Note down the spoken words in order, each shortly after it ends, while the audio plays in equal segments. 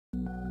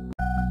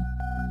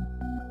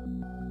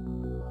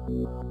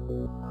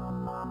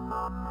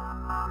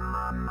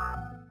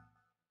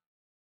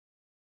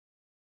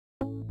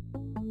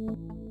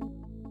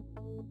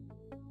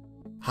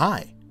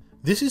Hi,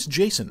 this is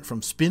Jason from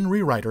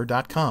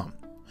spinrewriter.com.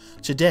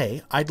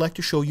 Today, I'd like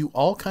to show you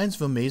all kinds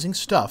of amazing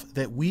stuff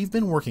that we've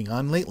been working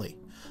on lately.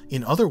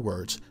 In other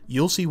words,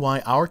 you'll see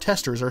why our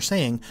testers are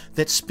saying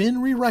that Spin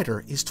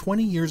Rewriter is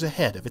 20 years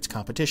ahead of its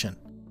competition.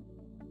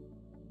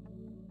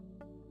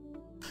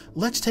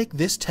 Let's take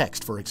this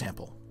text for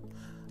example.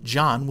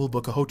 John will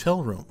book a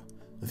hotel room.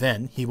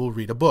 Then he will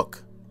read a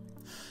book.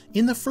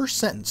 In the first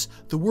sentence,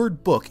 the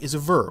word book is a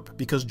verb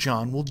because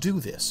John will do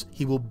this.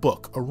 He will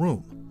book a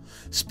room.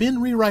 Spin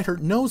Rewriter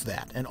knows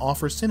that and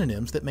offers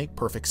synonyms that make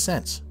perfect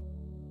sense.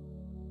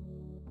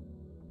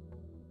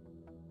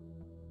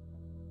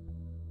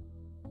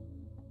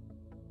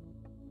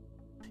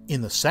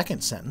 In the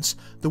second sentence,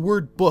 the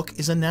word book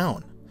is a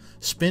noun.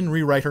 Spin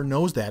Rewriter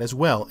knows that as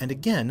well, and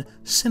again,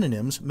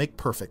 synonyms make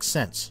perfect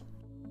sense.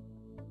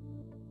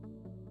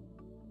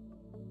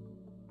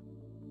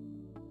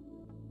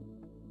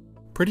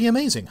 Pretty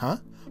amazing, huh?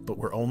 But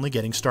we're only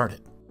getting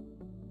started.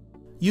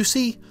 You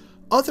see,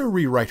 other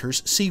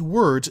rewriters see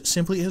words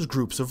simply as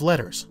groups of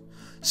letters.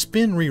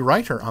 Spin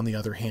Rewriter, on the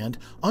other hand,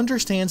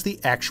 understands the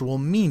actual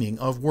meaning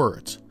of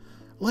words.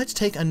 Let's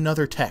take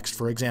another text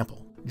for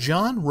example.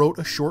 John wrote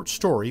a short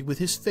story with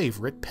his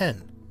favorite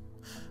pen.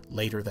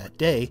 Later that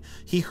day,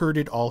 he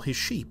herded all his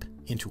sheep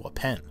into a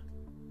pen.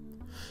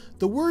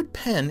 The word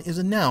pen is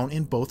a noun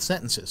in both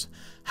sentences.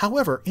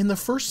 However, in the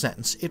first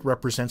sentence, it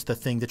represents the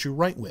thing that you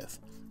write with.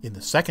 In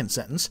the second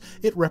sentence,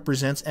 it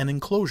represents an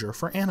enclosure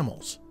for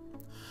animals.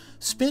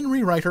 Spin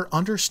Rewriter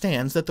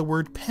understands that the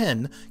word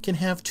pen can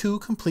have two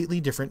completely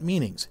different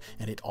meanings,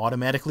 and it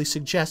automatically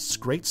suggests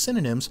great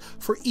synonyms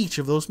for each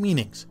of those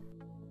meanings.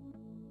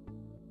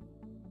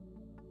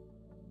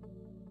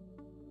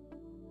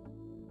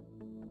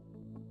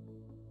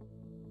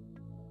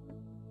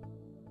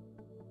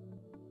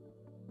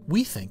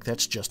 We think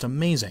that's just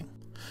amazing.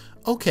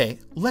 Okay,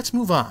 let's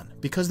move on,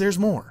 because there's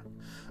more.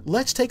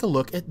 Let's take a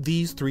look at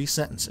these three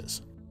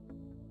sentences.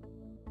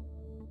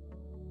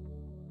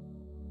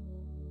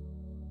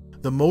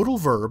 The modal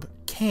verb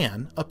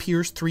can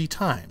appears 3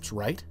 times,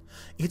 right?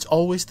 It's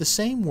always the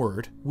same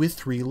word with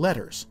 3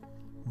 letters.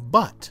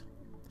 But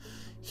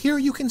here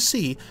you can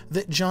see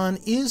that John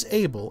is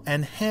able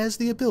and has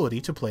the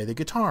ability to play the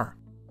guitar.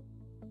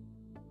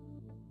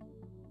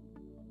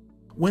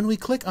 When we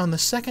click on the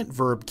second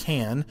verb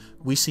can,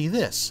 we see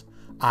this.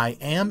 I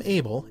am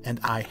able and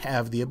I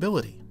have the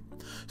ability.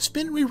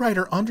 Spin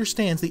Rewriter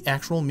understands the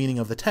actual meaning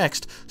of the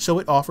text, so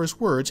it offers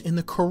words in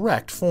the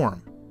correct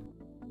form.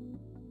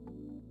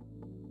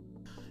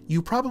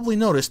 You probably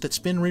noticed that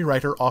Spin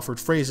Rewriter offered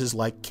phrases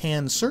like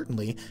can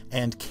certainly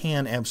and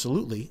can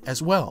absolutely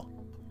as well.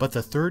 But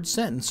the third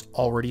sentence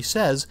already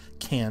says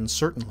can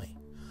certainly.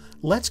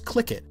 Let's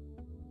click it.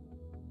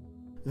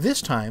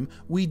 This time,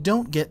 we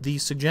don't get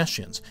these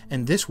suggestions,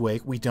 and this way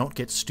we don't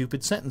get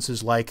stupid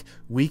sentences like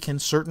we can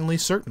certainly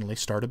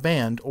start a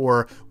band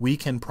or we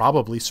can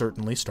probably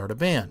certainly start a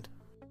band.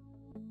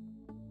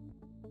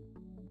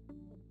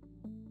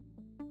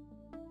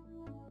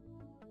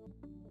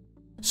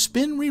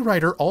 Spin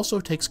Rewriter also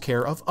takes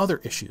care of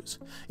other issues.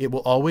 It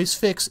will always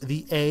fix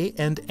the a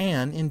and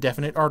an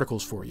indefinite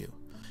articles for you.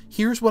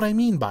 Here's what I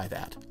mean by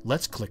that.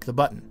 Let's click the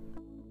button.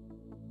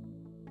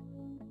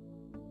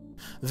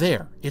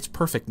 There, it's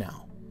perfect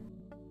now.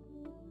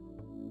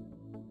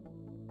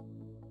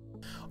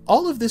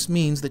 All of this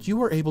means that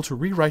you are able to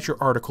rewrite your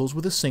articles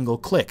with a single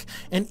click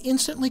and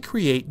instantly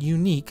create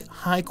unique,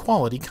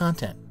 high-quality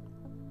content.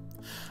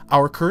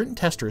 Our current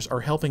testers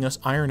are helping us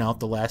iron out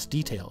the last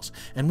details,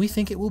 and we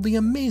think it will be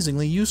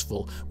amazingly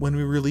useful when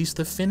we release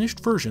the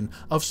finished version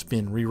of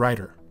Spin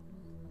Rewriter.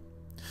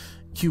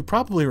 You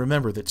probably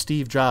remember that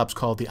Steve Jobs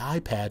called the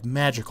iPad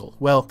magical.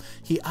 Well,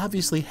 he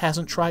obviously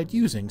hasn't tried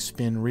using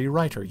Spin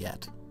Rewriter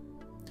yet.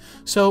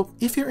 So,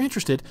 if you're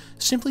interested,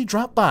 simply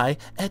drop by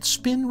at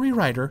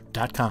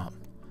spinrewriter.com.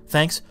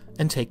 Thanks,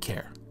 and take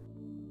care.